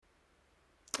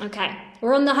Okay,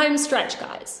 we're on the home stretch,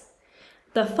 guys.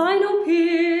 The final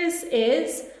piece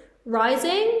is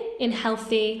rising in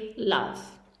healthy love.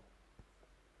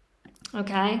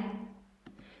 Okay,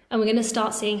 and we're going to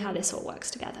start seeing how this all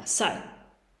works together. So,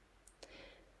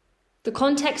 the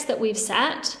context that we've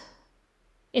set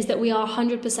is that we are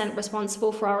 100%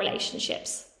 responsible for our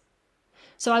relationships.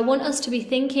 So I want us to be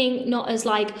thinking not as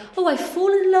like, oh, I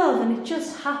fall in love and it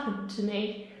just happened to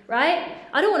me, right?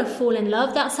 I don't want to fall in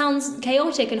love. That sounds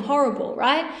chaotic and horrible,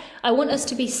 right? I want us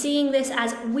to be seeing this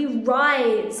as we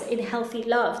rise in healthy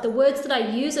love. The words that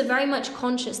I use are very much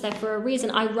conscious there for a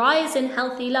reason. I rise in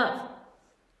healthy love.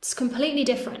 It's completely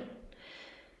different.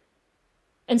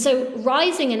 And so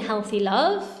rising in healthy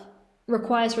love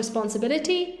requires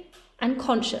responsibility and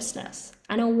consciousness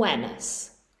and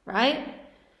awareness, right?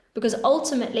 Because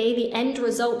ultimately the end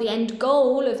result, the end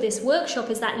goal of this workshop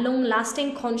is that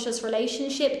long-lasting conscious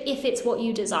relationship, if it's what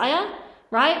you desire,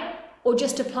 right? Or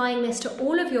just applying this to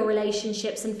all of your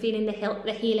relationships and feeling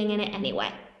the healing in it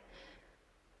anyway.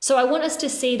 So I want us to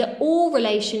see that all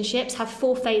relationships have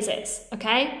 4 phases,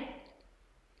 okay?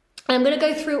 And I'm going to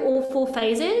go through all 4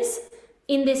 phases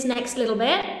in this next little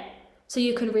bit so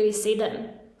you can really see them.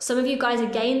 Some of you guys,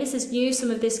 again, this is new. Some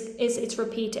of this it's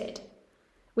repeated.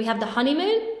 We have the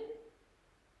honeymoon.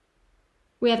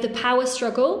 We have the power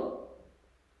struggle.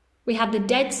 We have the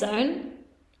dead zone.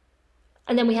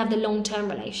 And then we have the long-term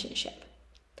relationship.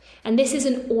 And this is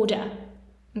an order,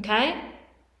 okay?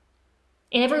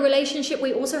 In every relationship,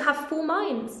 we also have 4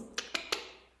 minds.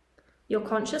 Your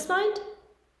conscious mind,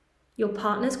 your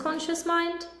partner's conscious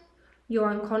mind, your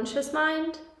unconscious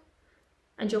mind,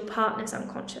 and your partner's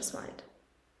unconscious mind.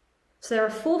 So there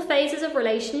are 4 phases of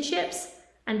relationships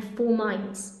and 4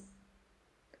 minds.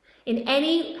 In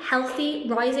any healthy,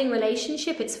 rising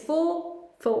relationship, it's 4.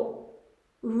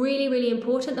 Really, really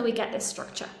important that we get this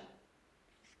structure.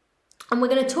 And we're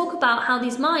going to talk about how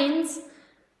these minds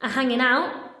are hanging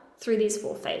out through these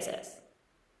 4 phases.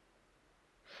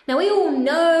 Now, we all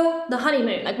know the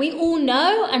honeymoon. Like, we all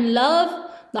know and love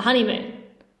the honeymoon.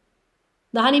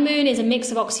 The honeymoon is a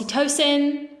mix of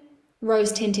oxytocin,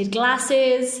 rose-tinted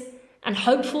glasses, and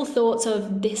hopeful thoughts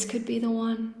of this could be the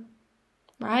one,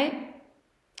 right?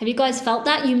 Have you guys felt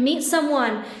that? You meet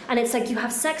someone and it's like you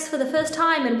have sex for the first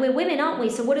time, and we're women, aren't we?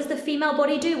 So what does the female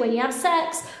body do when you have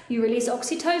sex? You release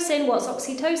oxytocin. What's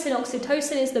oxytocin?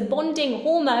 Oxytocin is the bonding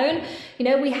hormone. You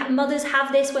know, mothers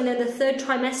have this when they're in the 3rd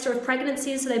trimester of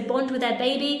pregnancy, so they bond with their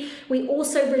baby. We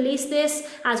also release this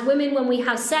as women when we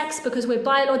have sex because we're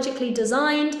biologically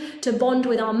designed to bond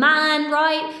with our man,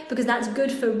 right? Because that's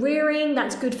good for rearing,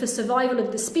 that's good for survival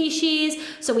of the species.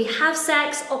 So we have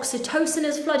sex, oxytocin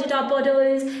has flooded our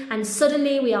bodies, and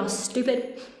suddenly we are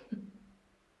stupid.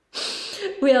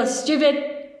 We are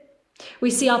stupid. We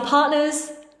see our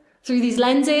partners through these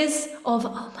lenses of,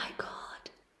 oh my God,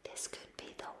 this could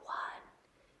be the one.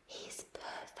 He's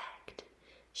perfect.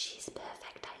 She's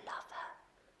perfect. I love her.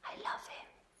 I love him.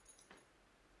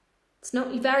 It's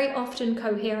not very often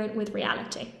coherent with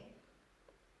reality.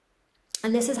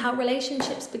 And this is how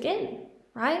relationships begin,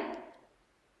 right?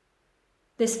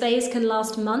 This phase can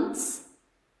last months.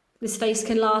 This phase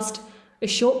can last a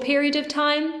short period of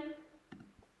time.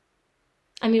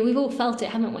 I mean, we've all felt it,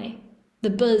 haven't we? The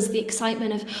buzz, the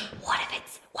excitement of, what if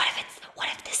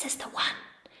this is the one?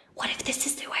 What if this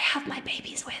is who I have my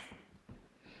babies with?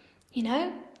 You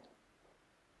know?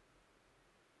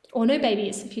 Or no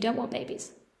babies if you don't want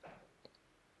babies.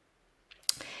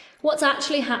 What's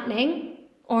actually happening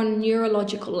on a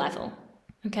neurological level,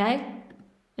 okay?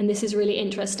 And this is really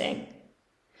interesting.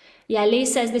 Yeah, Lee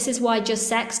says this is why just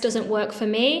sex doesn't work for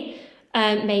me.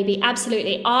 Maybe,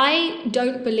 absolutely. I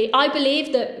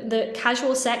believe that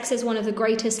casual sex is one of the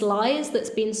greatest lies that's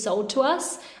been sold to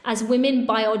us. As women,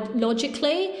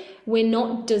 biologically, we're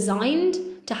not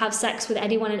designed to have sex with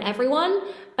anyone and everyone.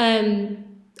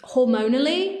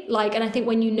 Hormonally, and I think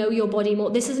when you know your body more,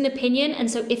 this is an opinion. And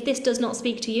so if this does not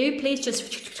speak to you, please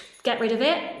just get rid of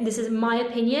it. This is my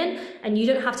opinion, and you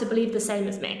don't have to believe the same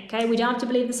as me, okay? We don't have to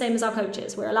believe the same as our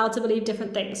coaches. We're allowed to believe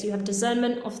different things. You have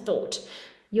discernment of thought.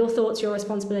 Your thoughts, your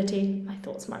responsibility. My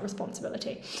thoughts, my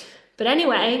responsibility. But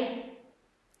anyway,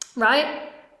 right?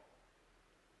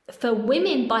 For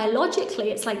women,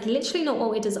 biologically, it's literally not what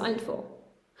we're designed for.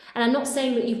 And I'm not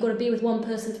saying that you've got to be with one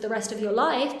person for the rest of your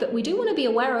life, but we do want to be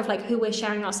aware of who we're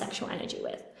sharing our sexual energy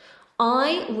with.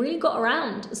 I really got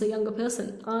around as a younger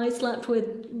person. I slept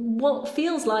with what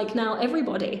feels like now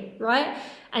everybody, right?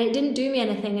 And it didn't do me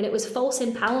anything, and it was false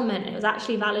empowerment. It was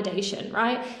actually validation,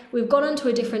 right? We've gone onto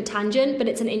a different tangent, but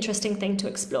it's an interesting thing to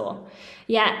explore.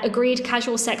 Yeah, agreed,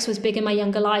 casual sex was big in my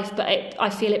younger life, but I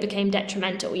feel it became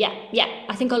detrimental. Yeah.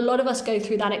 I think a lot of us go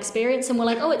through that experience and we're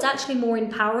like, oh, it's actually more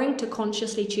empowering to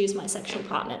consciously choose my sexual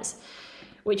partners,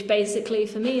 which basically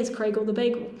for me is Craig the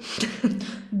Bagel.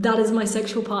 That is my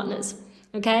sexual partners,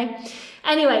 okay?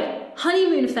 Anyway,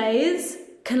 honeymoon phase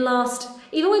can last.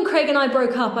 Even when Craig and I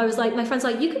broke up, I was like, my friend's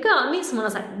like, you could go out and meet someone. I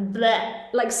was like,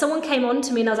 bleh. Like someone came on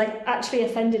to me and I was like, actually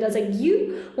offended. I was like,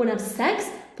 you want to have sex,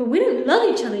 but we don't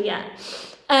love each other yet.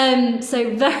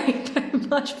 So very, very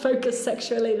much focused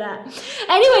sexually there.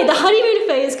 Anyway, the honeymoon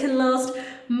phase can last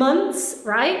months,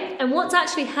 right? And what's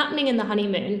actually happening in the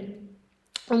honeymoon,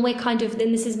 and we're kind of,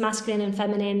 and this is masculine and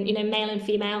feminine, you know, male and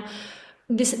female.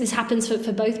 This happens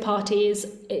for both parties.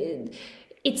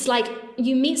 It's like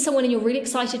you meet someone and you're really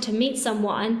excited to meet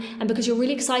someone, and because you're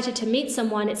really excited to meet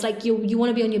someone, it's like you want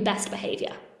to be on your best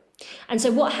behavior. And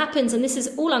so what happens, and this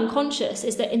is all unconscious,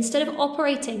 is that instead of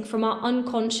operating from our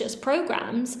unconscious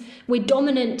programs, we're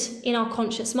dominant in our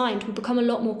conscious mind. We become a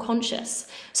lot more conscious.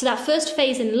 So that first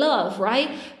phase in love,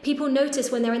 right? People notice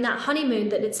when they're in that honeymoon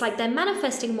that it's like they're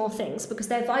manifesting more things because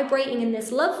they're vibrating in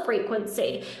this love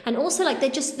frequency. And also like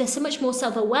they're so much more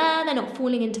self-aware. They're not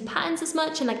falling into patterns as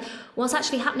much. And like what's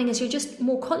actually happening is you're just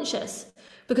more conscious,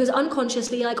 because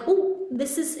unconsciously you're like, oh,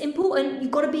 this is important.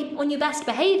 You've got to be on your best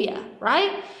behavior,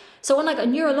 right? So on like a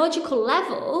neurological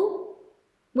level,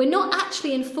 we're not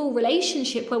actually in full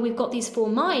relationship where we've got these four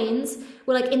minds.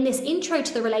 We're like in this intro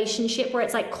to the relationship where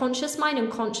it's like conscious mind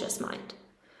and conscious mind.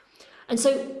 And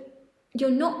so you're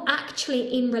not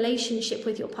actually in relationship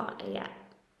with your partner yet.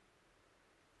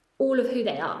 All of who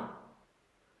they are.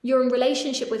 You're in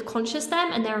relationship with conscious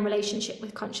them, and they're in relationship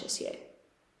with conscious you.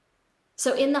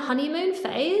 So in the honeymoon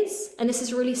phase, and this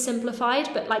is really simplified,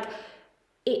 but like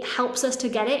it helps us to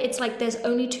get it. It's like there's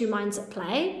only two minds at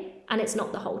play, and it's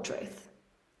not the whole truth.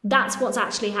 That's what's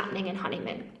actually happening in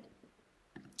honeymoon.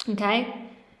 Okay?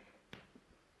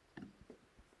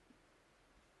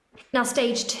 Now,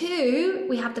 stage 2,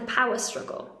 we have the power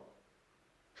struggle.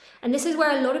 And this is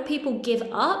where a lot of people give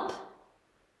up,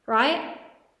 right?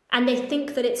 And they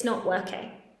think that it's not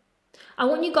working. I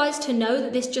want you guys to know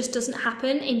that this just doesn't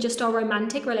happen in just our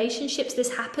romantic relationships.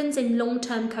 This happens in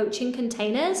long-term coaching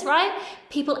containers, right?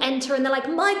 People enter and they're like,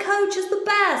 my coach is the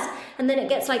best. And then it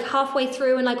gets like halfway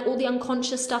through and like all the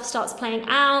unconscious stuff starts playing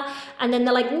out. And then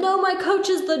they're like, no, my coach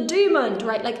is the demon,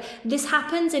 right? Like this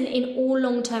happens in all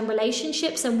long-term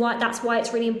relationships, and that's why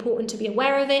it's really important to be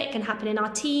aware of it. It can happen in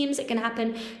our teams. It can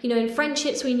happen, you know, in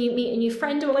friendships when you meet a new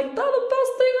friend and we're like, they're the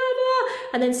best thing ever.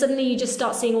 And then suddenly you just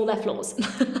start seeing all their flaws.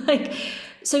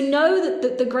 So know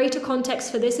that the greater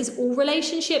context for this is all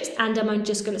relationships, and I'm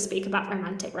just going to speak about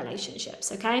romantic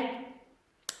relationships, okay?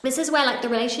 This is where like the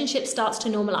relationship starts to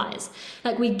normalize.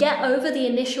 Like we get over the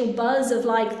initial buzz of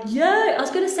like, yeah, I was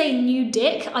going to say new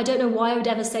dick. I don't know why I would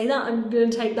ever say that. I'm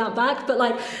going to take that back. But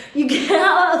like you get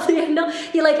out of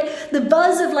you're like the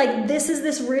buzz of like, this is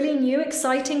this really new,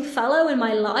 exciting fellow in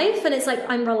my life. And it's like,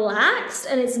 I'm relaxed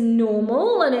and it's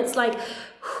normal. And it's like,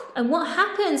 and what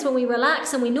happens when we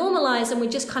relax and we normalize and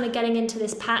we're just kind of getting into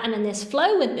this pattern and this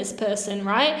flow with this person,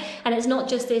 right? And it's not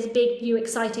just this big, new,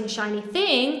 exciting, shiny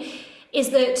thing,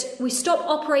 is that we stop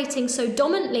operating so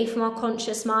dominantly from our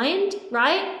conscious mind,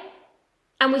 right?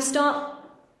 And we start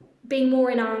being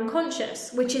more in our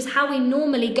unconscious, which is how we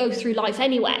normally go through life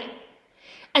anyway.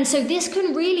 And so this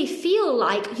can really feel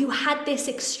like you had this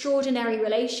extraordinary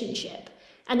relationship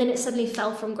and then it suddenly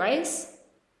fell from grace.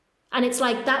 And it's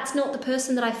like, that's not the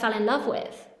person that I fell in love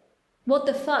with. What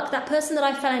the fuck? That person that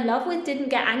I fell in love with didn't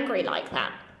get angry like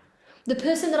that. The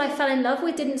person that I fell in love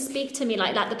with didn't speak to me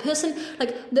like that. The person,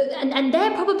 and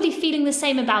they're probably feeling the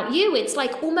same about you. It's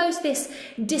like almost this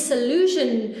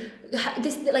disillusion.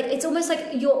 It's almost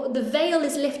like the veil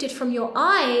is lifted from your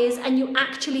eyes and you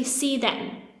actually see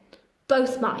them.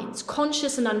 Both minds,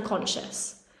 conscious and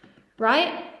unconscious.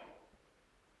 Right?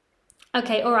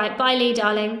 Okay, all right. Bye, Lee,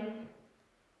 darling.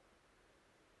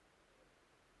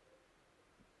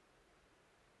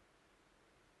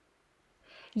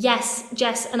 Yes,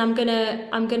 Jess, and I'm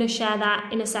gonna share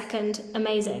that in a second.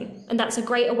 Amazing. And that's a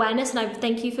great awareness, and I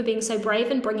thank you for being so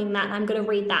brave and bringing that. I'm gonna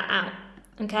read that out.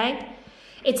 Okay?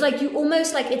 It's like you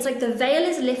almost like, it's like the veil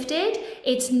is lifted,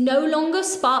 it's no longer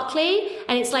sparkly,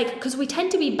 and it's like, because we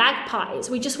tend to be magpies,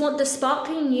 we just want the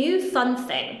sparkly new fun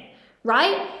thing,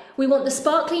 right? We want the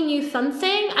sparkly new fun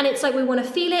thing, and it's like we want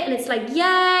to feel it, and it's like,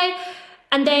 yay,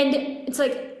 and then it's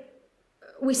like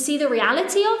we see the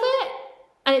reality of it,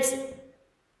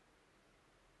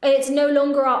 And it's no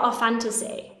longer our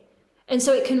fantasy. And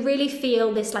so it can really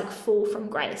feel this like fall from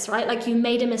grace, right? Like you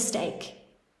made a mistake.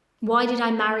 Why did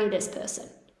I marry this person?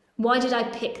 Why did I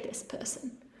pick this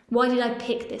person? Why did I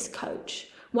pick this coach?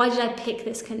 Why did I pick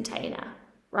this container,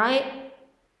 right?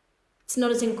 It's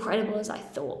not as incredible as I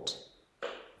thought.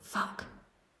 Fuck,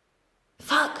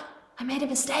 I made a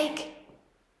mistake.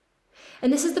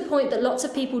 And this is the point that lots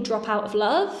of people drop out of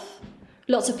love.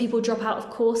 Lots of people drop out of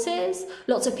courses.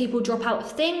 Lots of people drop out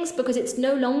of things because it's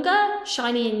no longer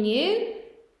shiny and new,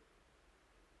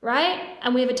 right?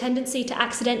 And we have a tendency to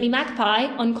accidentally magpie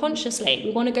unconsciously.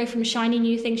 We want to go from shiny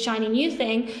new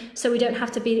thing, so we don't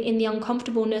have to be in the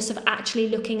uncomfortableness of actually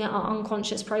looking at our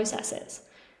unconscious processes.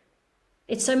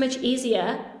 It's so much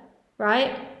easier,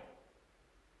 right,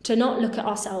 to not look at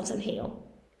ourselves and heal.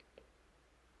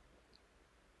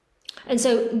 And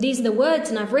so these are the words,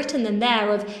 and I've written them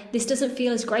there, of this doesn't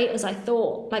feel as great as I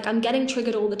thought. Like I'm getting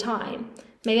triggered all the time.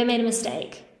 Maybe I made a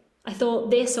mistake. I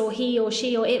thought this or he or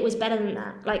she or it was better than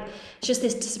that. Like it's just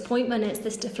this disappointment, it's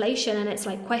this deflation, and it's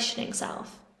like questioning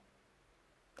self.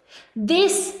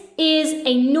 This is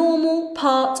a normal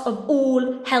part of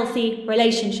all healthy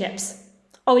relationships.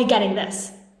 Are we getting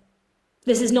this?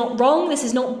 This is not wrong. This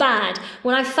is not bad.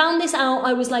 When I found this out,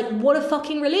 I was like, what a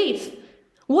fucking relief.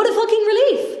 What a fucking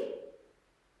relief.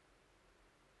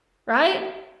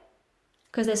 Right?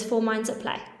 Because there's 4 minds at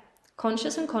play.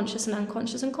 Conscious and conscious and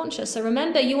unconscious and conscious. So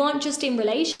remember, you aren't just in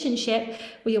relationship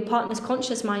with your partner's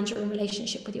conscious mind, you're in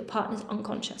relationship with your partner's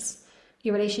unconscious.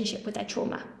 Your relationship with their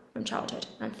trauma from childhood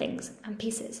and things and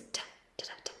pieces.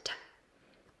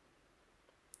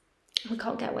 We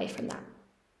can't get away from that.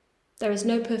 There is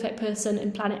no perfect person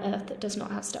in planet Earth that does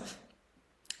not have stuff.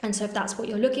 And so if that's what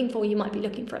you're looking for, you might be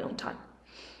looking for a long time.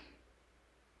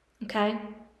 Okay?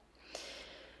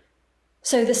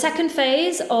 So the second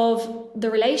phase of the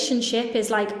relationship is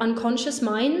like unconscious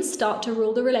minds start to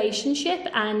rule the relationship,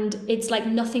 and it's like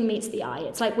nothing meets the eye.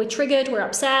 It's like we're triggered, we're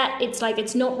upset. It's like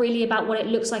it's not really about what it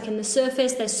looks like in the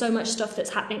surface. There's so much stuff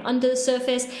that's happening under the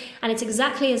surface, and it's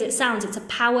exactly as it sounds. It's a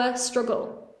power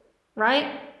struggle,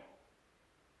 right?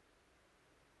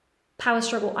 Power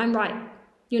struggle. I'm right.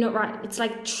 You're not right. It's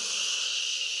like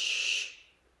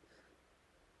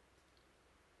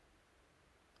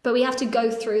but we have to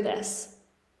go through this.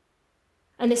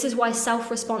 And this is why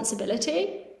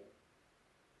self-responsibility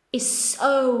is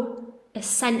so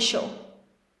essential.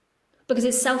 Because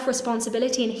it's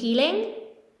self-responsibility and healing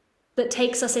that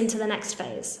takes us into the next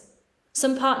phase.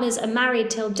 Some partners are married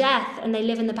till death and they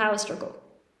live in the power struggle.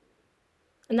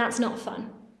 And that's not fun.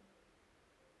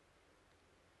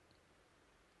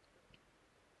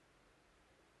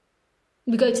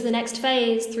 We go to the next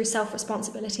phase through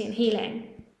self-responsibility and healing.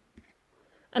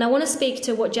 And I want to speak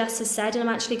to what Jess has said, and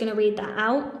I'm actually going to read that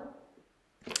out.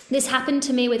 This happened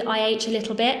to me with IH a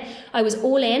little bit. I was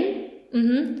all in,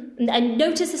 and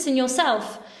notice this in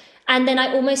yourself. And then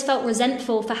I almost felt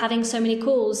resentful for having so many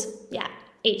calls,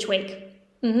 each week.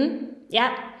 And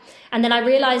then I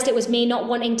realized it was me not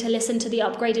wanting to listen to the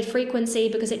upgraded frequency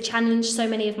because it challenged so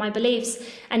many of my beliefs.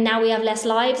 And now we have less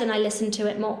lives and I listen to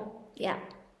it more.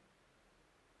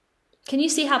 Can you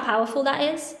see how powerful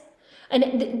that is?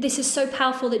 And this is so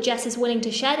powerful that Jess is willing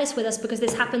to share this with us, because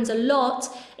this happens a lot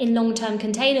in long-term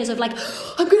containers of like,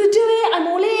 I'm going to do it, I'm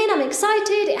all in, I'm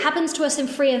excited. It happens to us in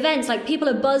free events, like people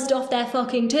are buzzed off their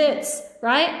fucking tits,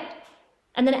 right?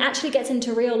 And then it actually gets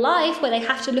into real life where they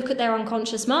have to look at their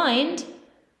unconscious mind,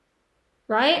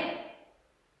 right?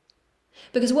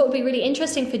 Because what would be really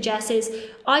interesting for Jess is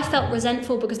I felt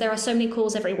resentful because there are so many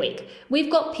calls every week.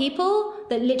 We've got people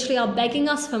that literally are begging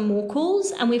us for more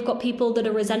calls, and we've got people that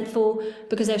are resentful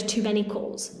because there's too many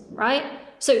calls, right?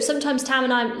 So sometimes Tam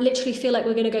and I literally feel like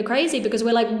we're going to go crazy because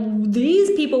we're like,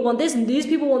 these people want this and these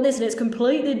people want this, and it's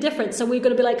completely different. So we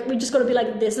just got to be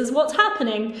like, this is what's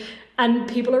happening, and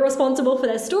people are responsible for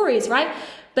their stories, right?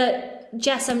 But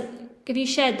Jess, have you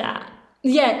shared that?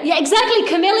 Yeah, exactly.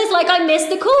 Camille is like, I missed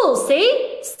the calls.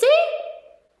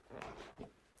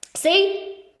 See?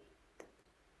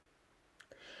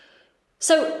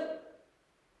 So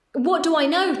what do I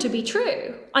know to be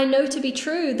true? I know to be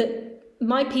true that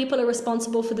my people are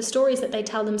responsible for the stories that they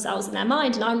tell themselves in their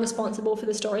mind, and I'm responsible for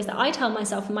the stories that I tell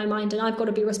myself in my mind, and I've got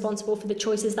to be responsible for the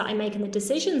choices that I make and the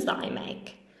decisions that I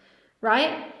make,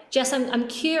 right? Jess, I'm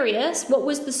curious, what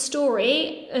was the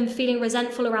story and feeling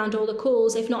resentful around all the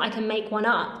calls? If not, I can make one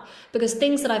up. Because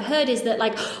things that I've heard is that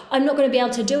like, I'm not going to be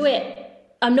able to do it.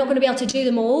 I'm not going to be able to do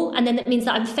them all. And then that means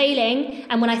that I'm failing.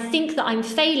 And when I think that I'm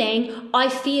failing, I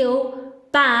feel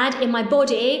bad in my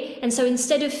body. And so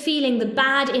instead of feeling the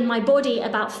bad in my body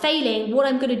about failing, what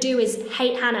I'm going to do is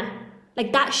hate Hannah.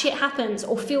 Like that shit happens,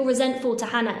 or feel resentful to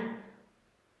Hannah.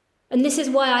 And this is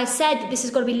why I said that this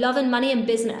has got to be love and money and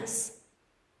business,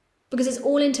 because it's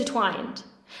all intertwined.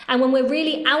 And when we're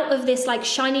really out of this like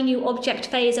shiny new object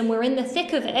phase and we're in the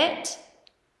thick of it,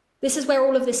 this is where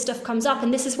all of this stuff comes up.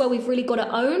 And this is where we've really got to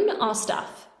own our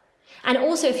stuff. And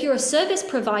also, if you're a service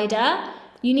provider,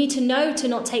 you need to know to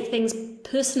not take things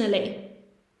personally.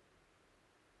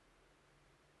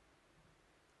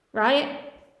 Right?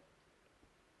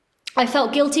 I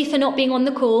felt guilty for not being on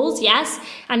the calls, yes,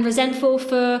 and resentful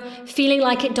for feeling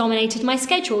like it dominated my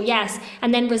schedule, yes,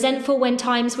 and then resentful when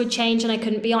times would change and I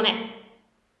couldn't be on it.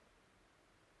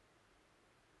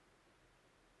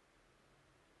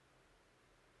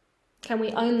 Can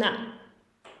we own that?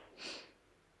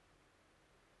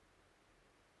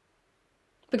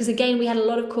 Because again, we had a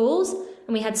lot of calls and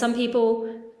we had some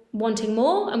people wanting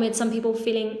more and we had some people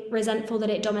feeling resentful that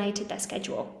it dominated their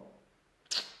schedule.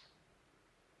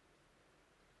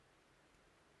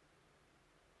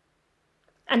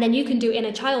 And then you can do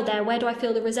inner child there. Where do I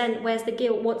feel the resent? Where's the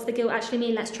guilt? What's the guilt actually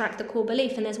mean? Let's track the core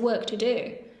belief, and there's work to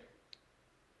do.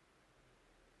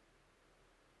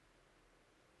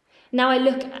 Now I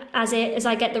look as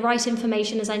I get the right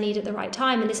information as I need at the right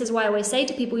time. And this is why I always say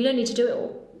to people, you don't need to do it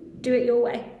all. Do it your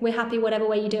way. We're happy whatever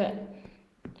way you do it.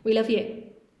 We love you.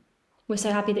 We're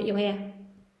so happy that you're here.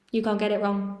 You can't get it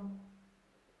wrong.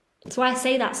 That's why I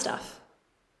say that stuff.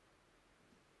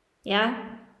 Yeah?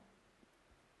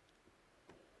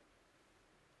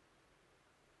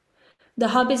 The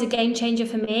hub is a game changer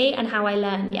for me and how I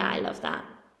learn. Yeah, I love that.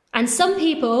 And some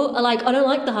people are like, I don't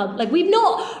like the hub. Like, we've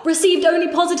not received only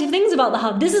positive things about the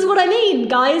hub. This is what I mean,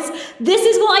 guys. This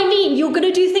is what I mean. You're going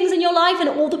to do things in your life and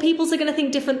all the peoples are going to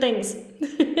think different things.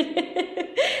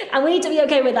 And we need to be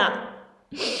okay with that.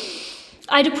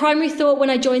 I had a primary thought when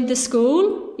I joined the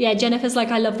school. Yeah, Jennifer's like,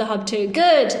 I love the hub too.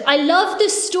 Good. I love the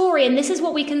story. And this is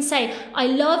what we can say. I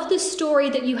love the story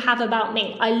that you have about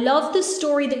me. I love the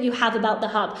story that you have about the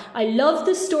hub. I love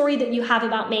the story that you have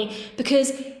about me,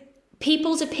 because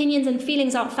people's opinions and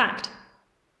feelings aren't fact.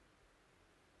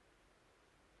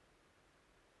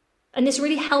 And this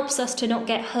really helps us to not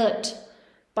get hurt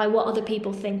by what other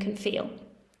people think and feel.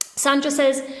 Sandra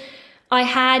says, I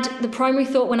had the primary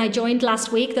thought when I joined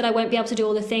last week that I won't be able to do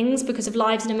all the things because of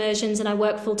lives and immersions, and I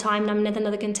work full time and I'm in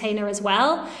another container as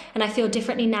well. And I feel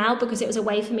differently now because it was a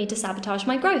way for me to sabotage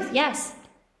my growth. Yes.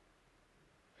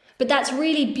 But that's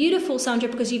really beautiful, Sandra,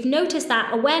 because you've noticed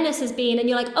that awareness has been, and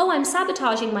you're like, oh, I'm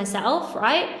sabotaging myself,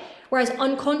 right? Whereas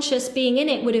unconscious being in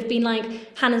it would have been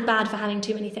like, Hannah's bad for having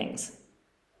too many things.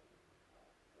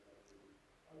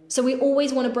 So we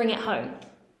always want to bring it home.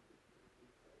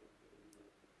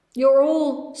 You're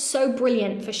all so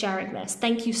brilliant for sharing this.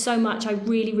 Thank you so much. I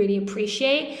really, really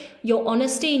appreciate your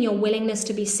honesty and your willingness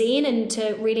to be seen and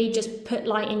to really just put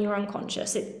light in your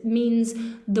unconscious. It means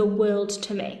the world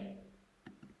to me.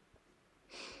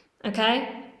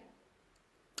 Okay?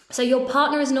 So your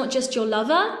partner is not just your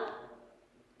lover,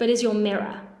 but is your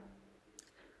mirror.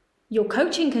 Your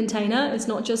coaching container is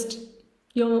not just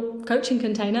your coaching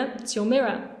container, it's your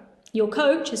mirror. Your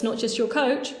coach is not just your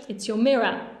coach, it's your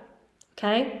mirror.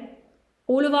 Okay?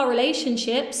 All of our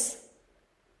relationships,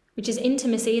 which is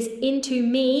intimacy, is into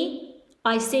me,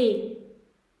 I see.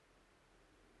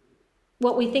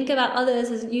 What we think about others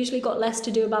has usually got less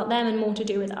to do about them and more to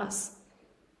do with us.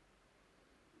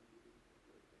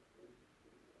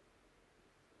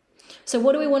 So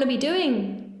what do we want to be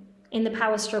doing in the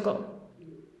power struggle?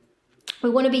 We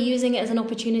want to be using it as an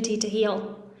opportunity to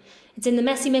heal. It's in the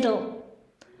messy middle,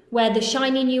 where the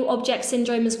shiny new object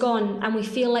syndrome is gone and we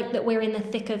feel like that we're in the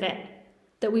thick of it,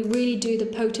 that we really do the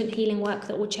potent healing work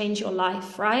that will change your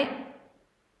life, right?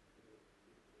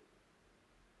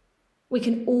 We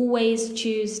can always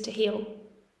choose to heal.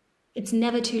 It's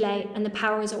never too late, and the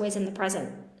power is always in the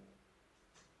present.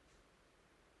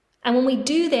 And when we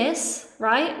do this,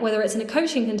 right, whether it's in a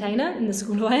coaching container, in the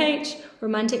School of IH,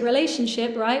 romantic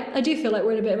relationship, right? I do feel like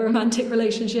we're in a bit of a romantic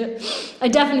relationship. I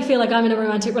definitely feel like I'm in a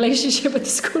romantic relationship with the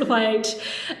School of IH.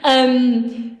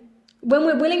 When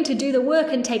we're willing to do the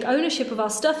work and take ownership of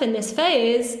our stuff in this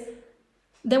phase,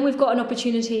 then we've got an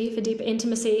opportunity for deeper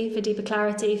intimacy, for deeper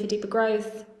clarity, for deeper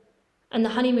growth. And the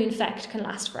honeymoon effect can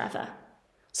last forever.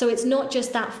 So it's not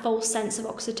just that false sense of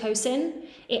oxytocin,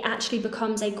 it actually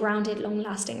becomes a grounded,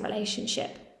 long-lasting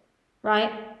relationship,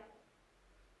 right?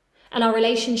 And our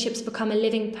relationships become a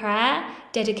living prayer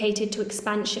dedicated to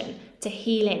expansion, to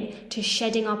healing, to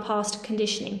shedding our past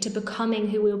conditioning, to becoming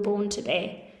who we were born to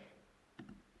be.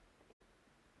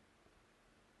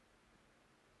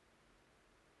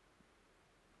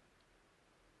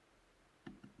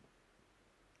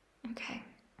 Okay.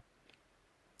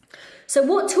 So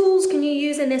what tools can you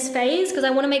use in this phase? Because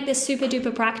I want to make this super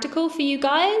duper practical for you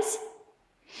guys.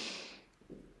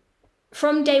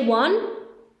 From day one,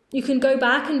 you can go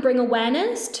back and bring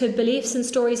awareness to beliefs and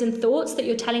stories and thoughts that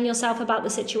you're telling yourself about the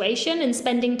situation, and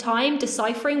spending time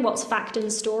deciphering what's fact and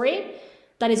story.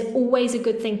 That is always a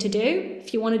good thing to do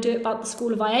if you want to do it about the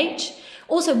School of IH.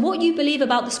 Also, what you believe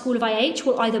about the School of IH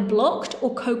will either block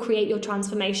or co-create your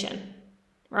transformation,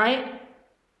 right?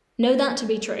 Know that to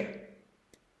be true.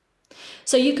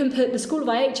 So you can put the School of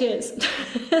IH is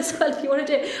as well if you want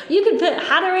to do it. You can put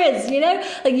Hannah is, you know,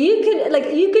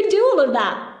 you could do all of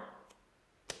that.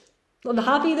 I'm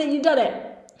happy that you've done it.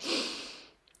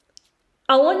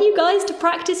 I want you guys to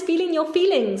practice feeling your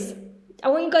feelings. I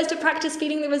want you guys to practice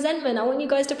feeling the resentment. I want you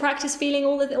guys to practice feeling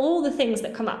all the things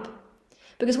that come up.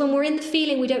 Because when we're in the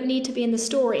feeling, we don't need to be in the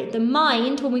story. The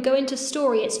mind, when we go into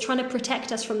story, it's trying to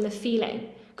protect us from the feeling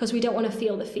because we don't want to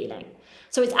feel the feeling.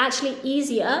 So it's actually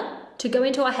easier to go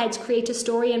into our heads, create a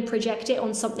story and project it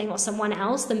on something or someone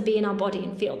else than be in our body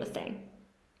and feel the thing.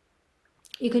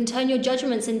 You can turn your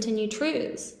judgments into new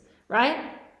truths,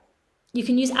 right? You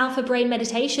can use Alpha Brain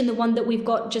Meditation, the one that we've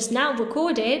got just now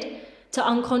recorded, to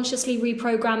unconsciously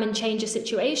reprogram and change a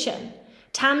situation.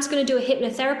 Tam's going to do a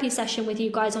hypnotherapy session with you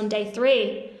guys on day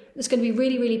 3. It's going to be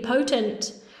really, really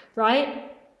potent,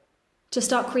 right? To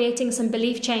start creating some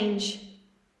belief change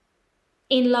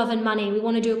in love and money. We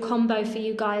want to do a combo for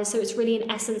you guys, so it's really an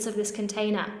essence of this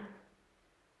container.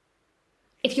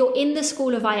 If you're in the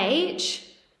School of IH,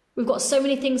 we've got so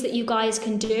many things that you guys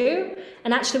can do.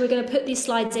 And actually, we're going to put these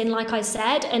slides in, like I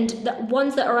said, and the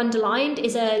ones that are underlined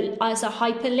is a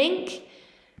hyperlink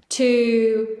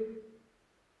to...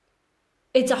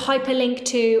 It's a hyperlink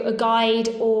to a guide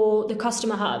or the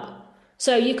customer hub.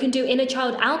 So you can do inner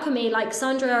child alchemy, like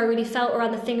Sandra, I really felt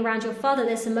around the thing around your father.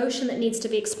 There's emotion that needs to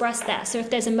be expressed there. So if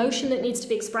there's emotion that needs to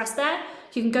be expressed there,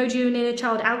 you can go do an inner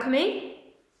child alchemy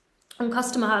on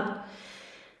customer hub.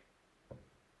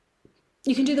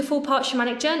 You can do the 4-part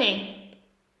shamanic journey.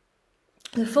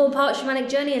 The 4-part shamanic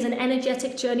journey is an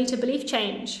energetic journey to belief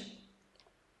change.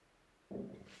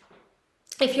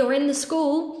 If you're in the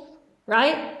school,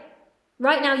 right?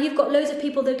 Right now, you've got loads of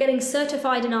people that are getting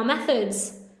certified in our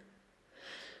methods.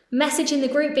 Message in the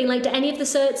group being like, do any of the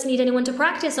certs need anyone to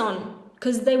practice on?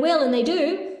 Because they will and they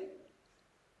do.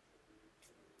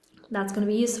 That's going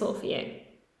to be useful for you.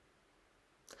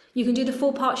 You can do the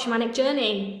 4-part shamanic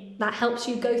journey. That helps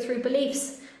you go through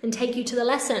beliefs and take you to the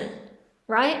lesson,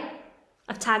 right?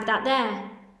 I've tagged that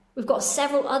there. We've got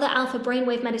several other alpha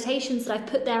brainwave meditations that I've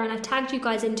put there and I've tagged you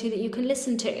guys into that you can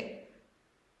listen to.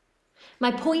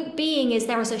 My point being is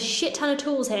there is a shit ton of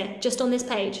tools here, just on this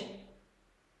page.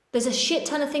 There's a shit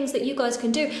ton of things that you guys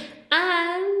can do.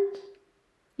 And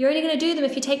you're only going to do them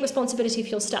if you take responsibility for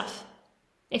your stuff.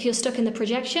 If you're stuck in the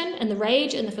projection and the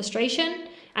rage and the frustration,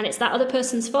 and it's that other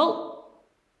person's fault,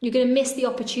 you're going to miss the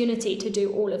opportunity to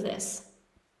do all of this.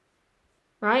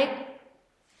 Right?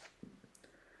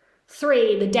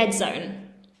 3, the dead zone.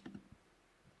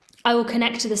 I will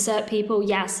connect to the cert people,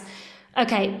 yes.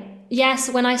 Okay. Yes,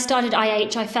 when I started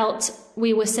IH, I felt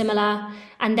we were similar.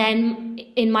 And then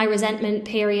in my resentment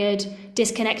period,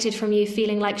 disconnected from you,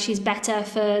 feeling like she's better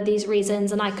for these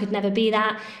reasons and I could never be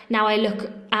that. Now I look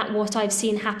at what I've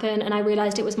seen happen and I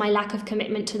realized it was my lack of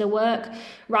commitment to the work.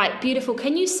 Right, beautiful.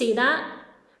 Can you see that?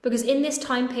 Because in this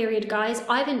time period, guys,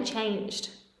 I haven't changed.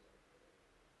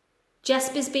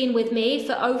 Jesper's been with me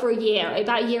for over a year,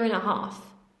 about 1.5 years.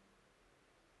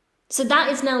 So that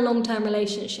is now a long-term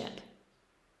relationship.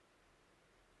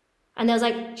 And they was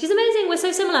like, she's amazing, we're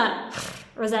so similar.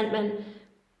 Resentment.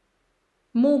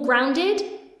 More grounded,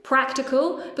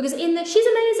 practical, because she's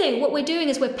amazing. What we're doing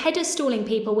is we're pedestaling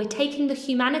people. We're taking the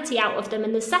humanity out of them.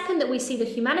 And the second that we see the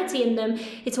humanity in them,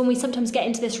 it's when we sometimes get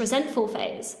into this resentful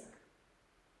phase.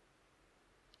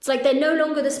 It's like they're no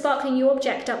longer the sparkling new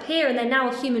object up here and they're now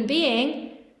a human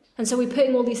being. And so we're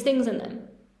putting all these things in them.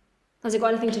 Has it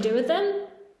got anything to do with them?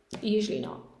 Usually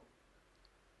not.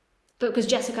 But because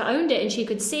Jessica owned it and she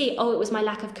could see, oh, it was my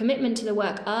lack of commitment to the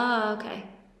work. Ah, okay.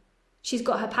 She's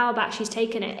got her power back. She's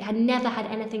taken it. It had never had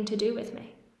anything to do with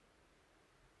me.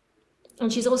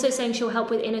 And she's also saying she'll help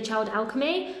with inner child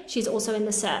alchemy. She's also in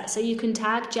the cert. So you can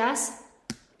tag Jess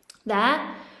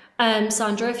there.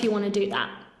 Sandra, if you want to do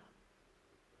that.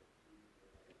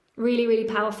 Really, really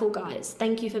powerful, guys.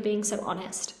 Thank you for being so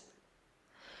honest.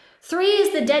 3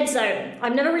 is the dead zone.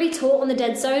 I've never really taught on the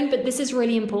dead zone, but this is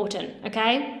really important,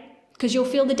 okay? Because you'll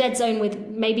feel the dead zone with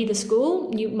maybe the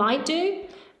school, you might do,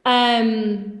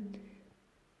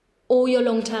 or your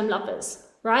long-term lovers,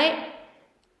 right?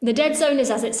 The dead zone is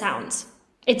as it sounds.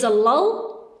 It's a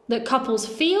lull that couples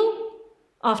feel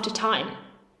after time.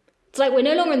 It's like we're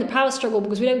no longer in the power struggle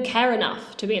because we don't care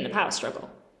enough to be in the power struggle.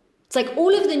 It's like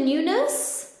all of the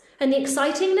newness and the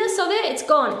excitingness of it, it's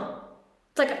gone.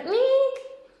 It's like,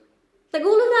 like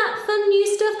all of that fun new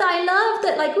stuff that I love,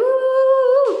 that like,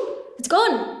 ooh, it's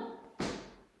gone.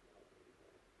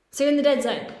 So you're in the dead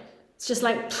zone. It's just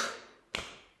like, pfft.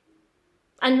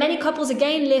 And many couples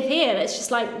again live here. It's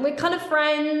just like, we're kind of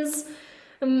friends.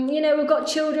 You know, we've got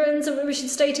children, so we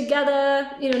should stay together,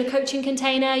 you know, in a coaching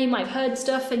container. You might have heard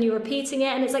stuff and you're repeating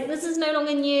it, and it's like, this is no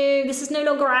longer new, this is no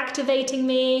longer activating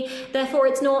me, therefore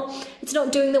it's not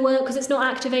doing the work because it's not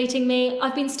activating me.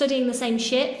 I've been studying the same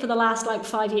shit for the last like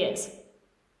 5 years.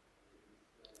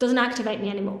 It doesn't activate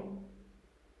me anymore.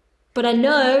 But I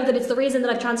know that it's the reason that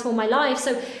I've transformed my life,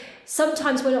 so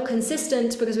sometimes we're not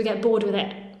consistent because we get bored with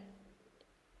it.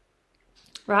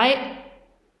 Right?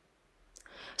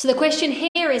 So the question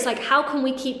here is like, how can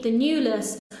we keep the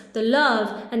newness, the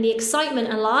love, and the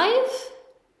excitement alive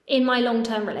in my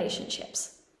long-term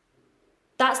relationships?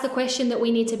 That's the question that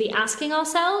we need to be asking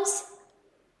ourselves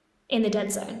in the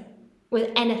dead zone with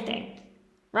anything,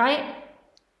 right?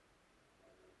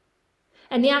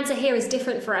 And the answer here is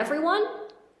different for everyone,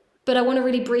 but I want to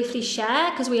really briefly share,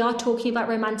 because we are talking about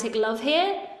romantic love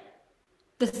here,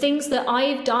 the things that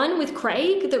I've done with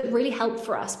Craig that really helped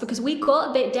for us, because we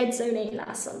got a bit dead zoney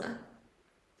last summer.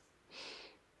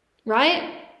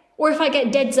 Right? Or if I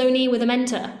get dead zoney with a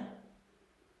mentor.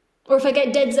 Or if I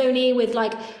get dead zoney with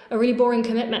like a really boring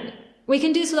commitment. We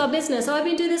can do this with our business. Oh, I've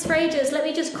been doing this for ages. Let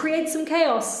me just create some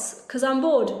chaos because I'm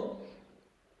bored.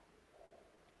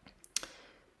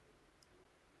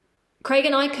 Craig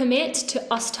and I commit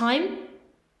to us time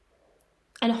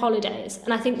and holidays.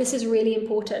 And I think this is really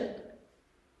important.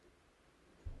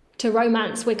 To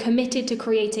romance, we're committed to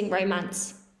creating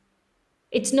romance.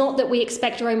 It's not that we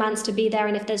expect romance to be there,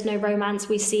 and if there's no romance,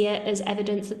 we see it as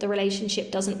evidence that the relationship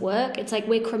doesn't work. It's like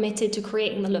we're committed to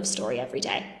creating the love story every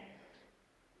day.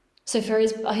 So for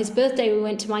his birthday, we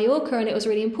went to Mallorca, and it was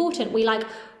really important. We like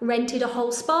rented a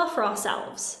whole spa for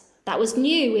ourselves. That was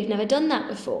new. We've never done that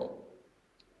before.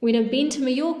 We'd have been to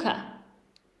Mallorca.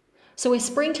 So we're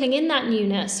sprinkling in that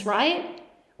newness, right?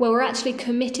 Where we're actually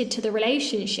committed to the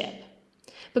relationship.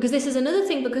 Because this is another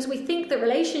thing, because we think that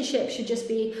relationships should just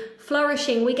be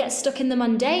flourishing, we get stuck in the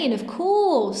mundane. Of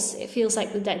course, it feels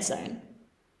like the dead zone.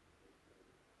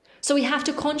 So we have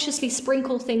to consciously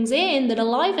sprinkle things in that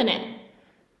liven it,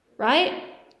 right?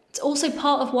 It's also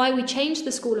part of why we change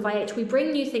the School of IH. We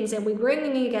bring new things in, we bring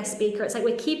in a guest speaker. It's like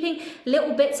we're keeping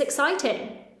little bits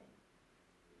exciting.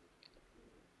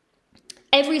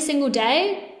 Every single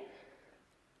day,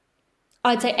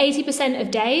 I'd say 80%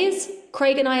 of days,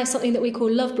 Craig and I have something that we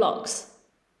call love blocks.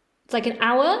 It's like an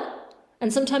hour,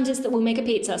 and sometimes it's that we'll make a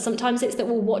pizza, sometimes it's that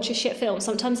we'll watch a shit film,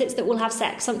 sometimes it's that we'll have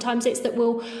sex, sometimes it's that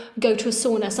we'll go to a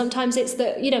sauna, sometimes it's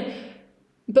that, you know,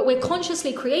 but we're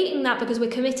consciously creating that because we're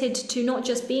committed to not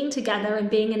just being together and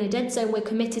being in a dead zone, we're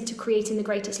committed to creating the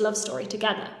greatest love story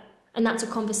together. And that's a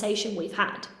conversation we've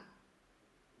had.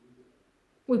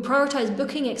 We prioritize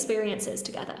booking experiences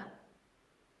together,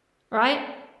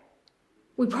 right?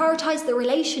 We prioritize the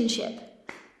relationship.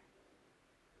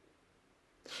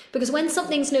 Because when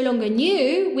something's no longer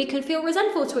new, we can feel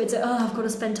resentful towards it. Oh, I've got to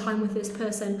spend time with this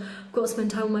person. I've got to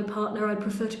spend time with my partner. I'd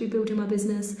prefer to be building my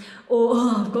business. Or,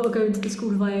 oh, I've got to go into the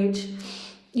School of IH.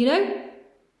 You know?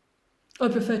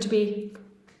 I'd prefer to be.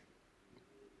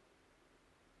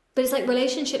 But it's like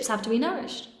relationships have to be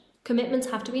nourished. Commitments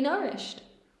have to be nourished.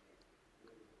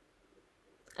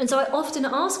 And so I often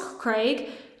ask Craig,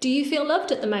 do you feel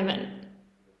loved at the moment?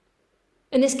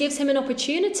 And this gives him an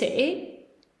opportunity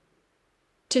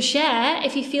to share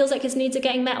if he feels like his needs are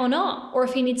getting met or not, or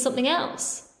if he needs something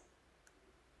else.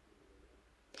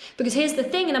 Because here's the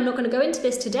thing, and I'm not going to go into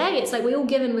this today, it's like we all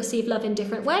give and receive love in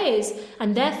different ways.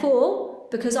 And therefore,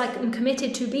 because I'm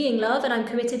committed to being love and I'm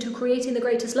committed to creating the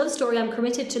greatest love story, I'm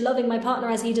committed to loving my partner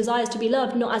as he desires to be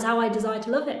loved, not as how I desire to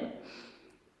love him.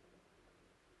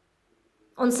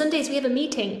 On Sundays, we have a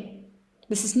meeting.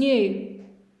 This is new.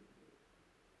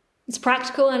 It's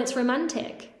practical and it's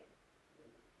romantic.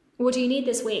 What do you need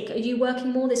this week? Are you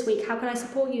working more this week? How can I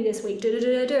support you this week?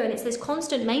 And it's this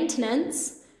constant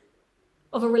maintenance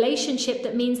of a relationship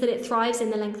that means that it thrives in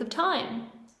the length of time.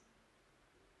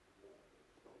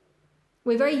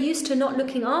 We're very used to not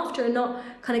looking after and not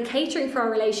kind of catering for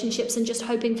our relationships and just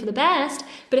hoping for the best.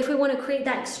 But if we want to create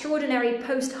that extraordinary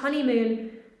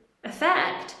post-honeymoon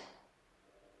effect,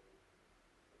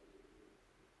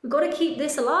 we've got to keep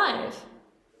this alive.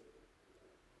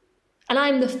 And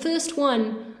I'm the first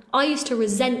one, I used to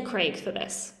resent Craig for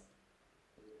this.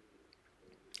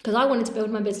 Because I wanted to build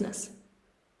my business.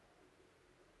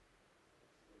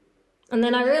 And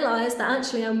then I realized that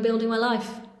actually I'm building my life.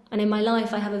 And in my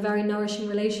life, I have a very nourishing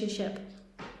relationship.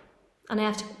 And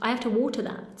I have to water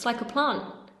that. It's like a plant.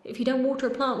 If you don't water a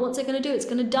plant, what's it going to do? It's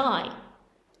going to die.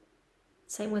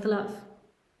 Same with love.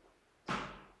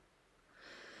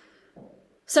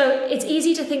 So it's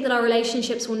easy to think that our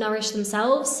relationships will nourish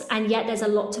themselves, and yet there's a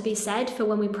lot to be said for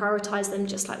when we prioritize them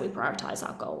just like we prioritize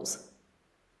our goals.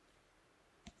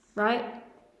 Right?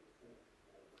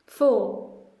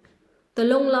 4, the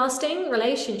long-lasting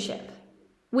relationship.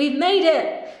 We've made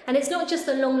it! And it's not just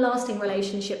a long-lasting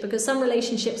relationship, because some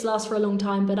relationships last for a long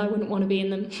time, but I wouldn't want to be in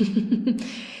them.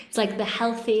 It's like the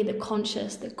healthy, the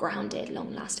conscious, the grounded,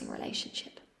 long-lasting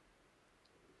relationship.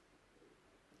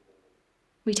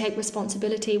 We take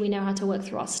responsibility, we know how to work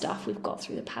through our stuff, we've got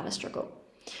through the power struggle.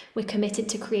 We're committed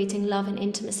to creating love and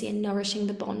intimacy and nourishing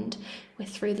the bond. We're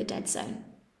through the dead zone.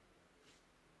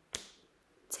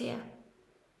 It's here.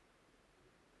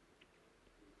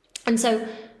 And so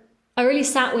I really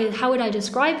sat with, how would I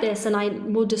describe this? And I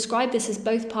will describe this as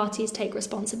both parties take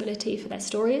responsibility for their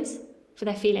stories, for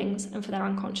their feelings, and for their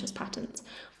unconscious patterns.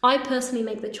 I personally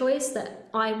make the choice that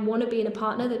I want to be in a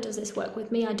partner that does this work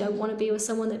with me. I don't want to be with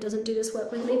someone that doesn't do this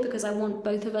work with me, because I want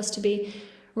both of us to be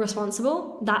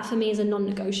responsible. That for me is a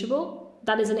non-negotiable.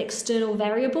 That is an external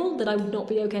variable that I would not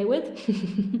be okay with,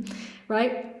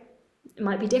 right? It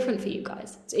might be different for you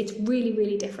guys. It's really,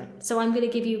 really different. So I'm going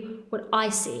to give you what I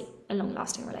see a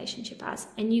long-lasting relationship as,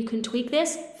 and you can tweak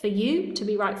this for you to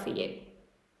be right for you,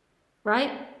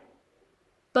 right?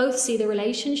 Both see the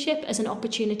relationship as an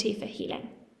opportunity for healing.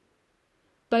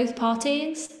 Both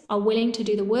parties are willing to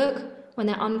do the work when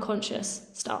their unconscious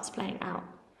starts playing out,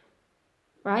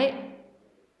 right?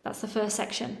 That's the first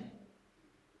section.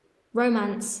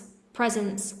 Romance,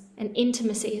 presence, and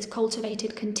intimacy is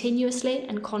cultivated continuously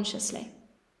and consciously.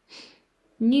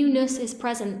 Newness is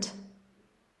present.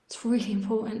 It's really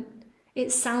important.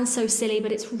 It sounds so silly,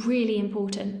 but it's really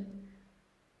important.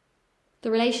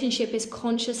 The relationship is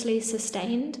consciously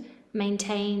sustained,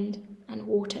 maintained, and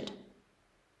watered.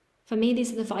 For me,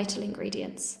 these are the vital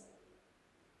ingredients.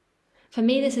 For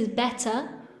me, this is better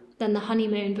than the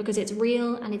honeymoon because it's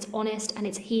real and it's honest and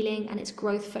it's healing and it's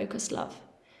growth-focused love.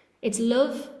 It's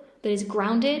love that is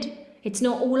grounded. It's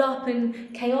not all up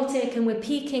and chaotic and we're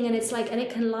peaking and it's like, and it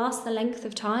can last the length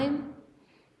of time,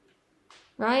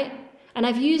 right? And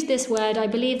I've used this word, I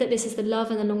believe that this is the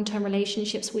love and the long-term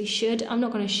relationships we should. I'm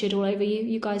not going to should all over you.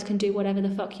 You guys can do whatever the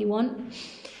fuck you want.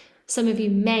 Some of you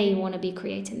may want to be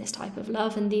creating this type of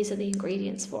love, and these are the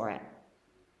ingredients for it.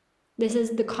 This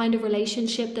is the kind of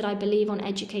relationship that I believe on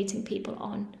educating people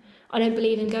on. I don't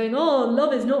believe in going, oh,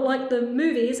 love is not like the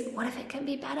movies. What if it can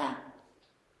be better?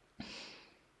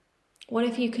 What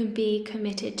if you can be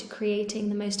committed to creating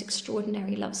the most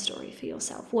extraordinary love story for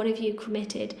yourself? What if you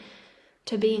committed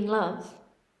to being love?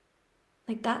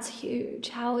 Like, that's huge.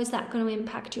 How is that going to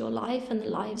impact your life and the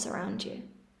lives around you?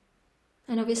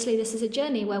 And obviously this is a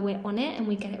journey where we're on it and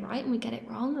we get it right and we get it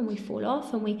wrong and we fall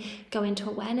off and we go into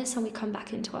awareness and we come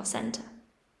back into our center.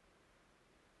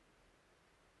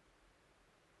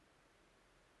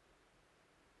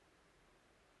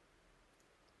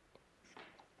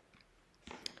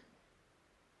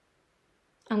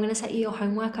 I'm going to set you your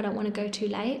homework. I don't want to go too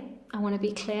late. I want to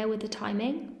be clear with the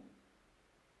timing.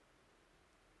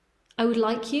 I would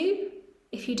like you,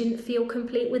 if you didn't feel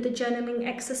complete with the journaling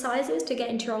exercises to get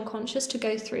into your unconscious, to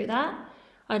go through that.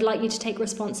 I'd like you to take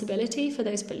responsibility for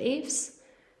those beliefs.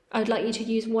 I'd like you to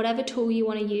use whatever tool you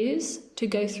want to use to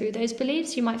go through those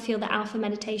beliefs. You might feel that alpha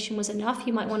meditation was enough.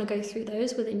 You might want to go through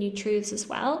those with the new truths as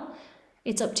well.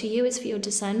 It's up to you. It's for your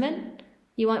discernment.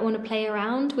 You might want to play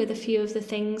around with a few of the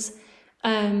things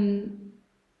that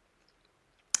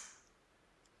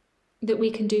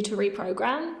we can do to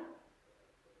reprogram.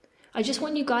 I just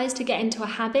want you guys to get into a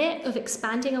habit of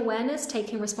expanding awareness,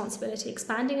 taking responsibility,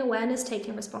 expanding awareness,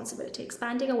 taking responsibility,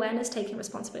 expanding awareness, taking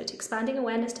responsibility, expanding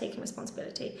awareness, taking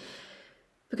responsibility.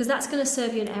 Because that's going to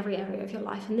serve you in every area of your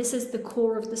life. And this is the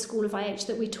core of the School of IH,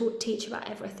 that we teach about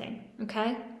everything,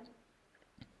 okay?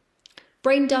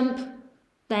 Brain dump,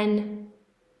 then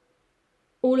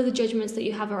all of the judgments that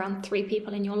you have around 3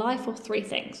 people in your life or 3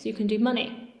 things. You can do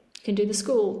money, you can do the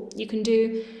school, you can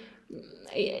do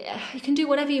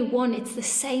whatever you want. It's the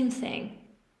same thing,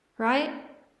 right?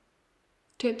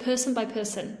 Do it person by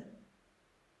person.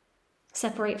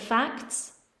 Separate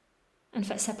facts and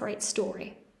separate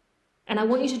story. And I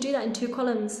want you to do that in 2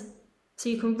 columns so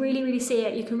you can really, really see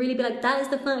it. You can really be like, that is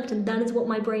the fact and that is what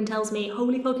my brain tells me.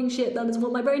 Holy fucking shit, that is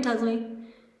what my brain tells me.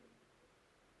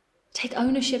 Take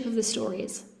ownership of the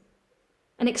stories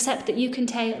and accept that you can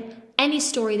tell any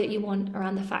story that you want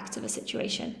around the facts of a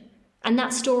situation. And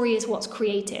that story is what's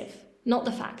creative, not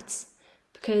the facts.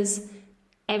 because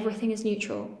everything is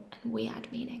neutral and we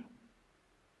add meaning.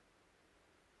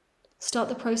 Start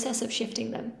the process of shifting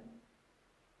them.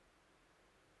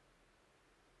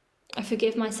 I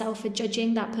forgive myself for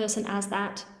judging that person as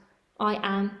that. I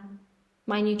am.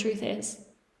 My new truth is.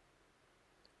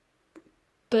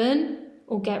 Burn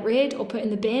or get rid or put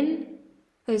in the bin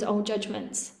those old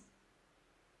judgments.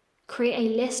 Create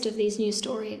a list of these new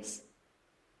stories.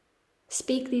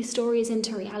 Speak these stories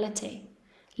into reality.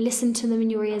 Listen to them in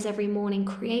your ears every morning.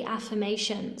 Create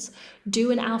affirmations.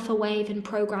 Do an alpha wave and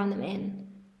program them in.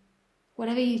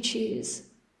 Whatever you choose,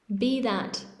 be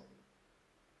that.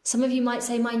 Some of you might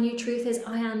say, my new truth is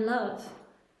I am love.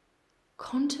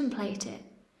 Contemplate it.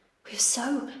 We're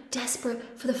so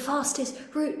desperate for the fastest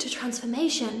route to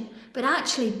transformation, but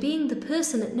actually being the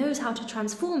person that knows how to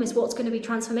transform is what's going to be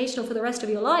transformational for the rest of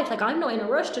your life. Like, I'm not in a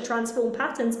rush to transform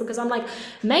patterns because I'm like,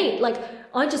 mate, like,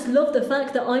 I just love the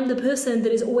fact that I'm the person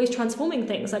that is always transforming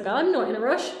things. Like, I'm not in a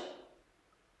rush.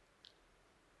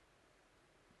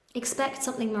 Expect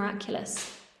something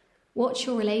miraculous. Watch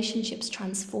your relationships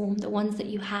transform, the ones that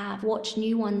you have. Watch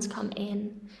new ones come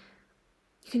in.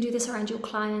 You can do this around your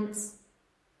clients.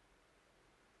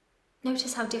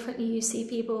 Notice how differently you see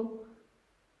people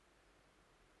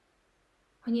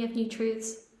when you have new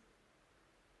truths.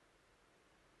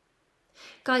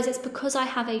 Guys, it's because I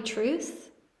have a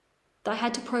truth that I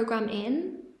had to program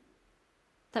in,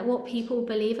 that what people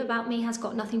believe about me has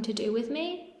got nothing to do with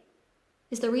me,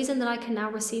 is the reason that I can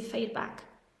now receive feedback.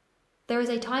 There was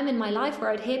a time in my life where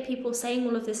I'd hear people saying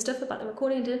all of this stuff about the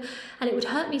recording, and it would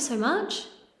hurt me so much.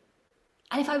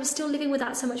 And if I was still living with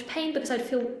that so much pain because I'd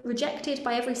feel rejected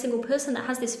by every single person that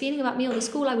has this feeling about me or the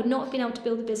school, I would not have been able to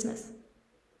build a business.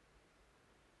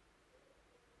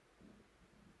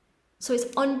 So it's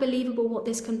unbelievable what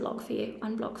this can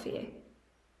unblock for you.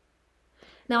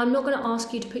 Now, I'm not going to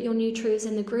ask you to put your new truths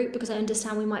in the group because I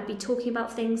understand we might be talking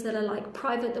about things that are like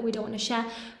private that we don't want to share,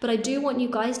 but I do want you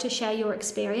guys to share your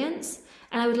experience.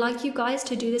 And I would like you guys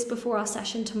to do this before our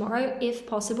session tomorrow, if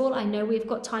possible. I know we've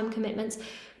got time commitments.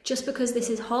 Just because this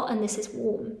is hot and this is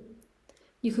warm,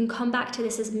 you can come back to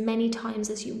this as many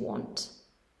times as you want,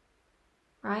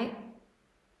 right?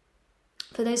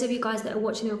 For those of you guys that are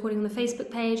watching the recording on the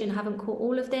Facebook page and haven't caught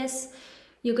all of this,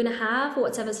 you're going to have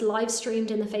whatever's live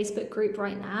streamed in the Facebook group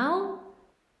right now,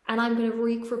 and I'm going to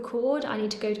re-record. I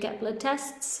need to go to get blood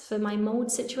tests for my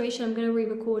mold situation. I'm going to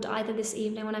re-record either this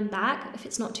evening when I'm back. If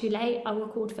it's not too late, I'll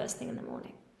record first thing in the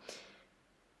morning.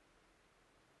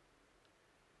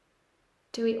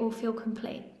 Do we all feel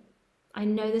complete? I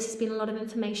know this has been a lot of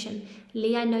information.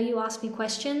 Lee, I know you asked me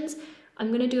questions. I'm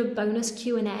going to do a bonus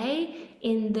Q&A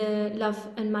in the Love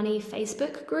and Money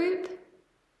Facebook group.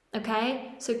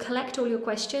 Okay, so collect all your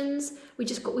questions.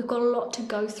 We've got a lot to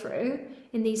go through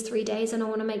in these 3 days, and I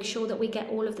want to make sure that we get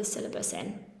all of the syllabus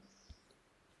in.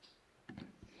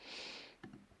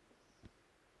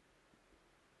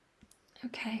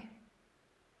 Okay.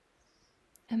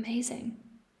 Amazing.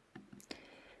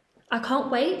 I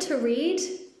can't wait to read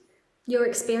your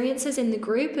experiences in the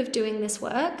group of doing this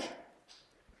work.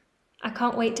 I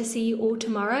can't wait to see you all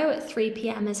tomorrow at 3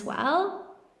 p.m. as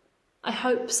well. I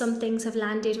hope some things have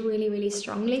landed really, really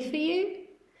strongly for you.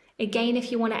 Again,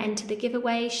 if you want to enter the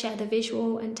giveaway, share the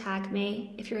visual and tag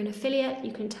me. If you're an affiliate,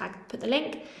 you can put the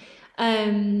link.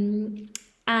 And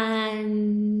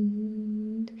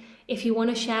if you want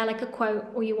to share like a quote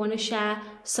or you want to share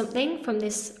something from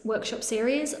this workshop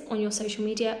series on your social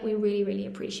media, we really, really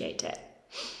appreciate it.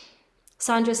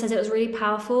 Sandra says it was really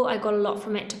powerful. I got a lot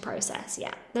from it to process.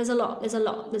 Yeah, there's a lot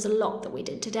that we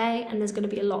did today, and there's going to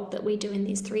be a lot that we do in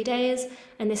these 3 days.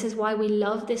 And this is why we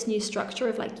love this new structure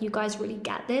of like, you guys really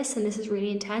get this, and this is really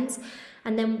intense.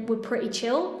 And then we're pretty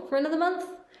chill for another month.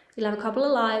 We'll have a couple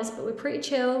of lives, but we're pretty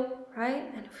chill, right?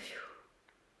 And whew.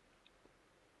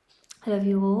 I love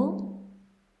you all.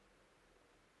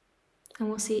 And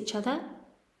we'll see each other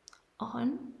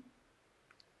on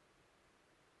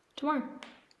tomorrow.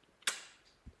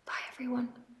 Bye, everyone.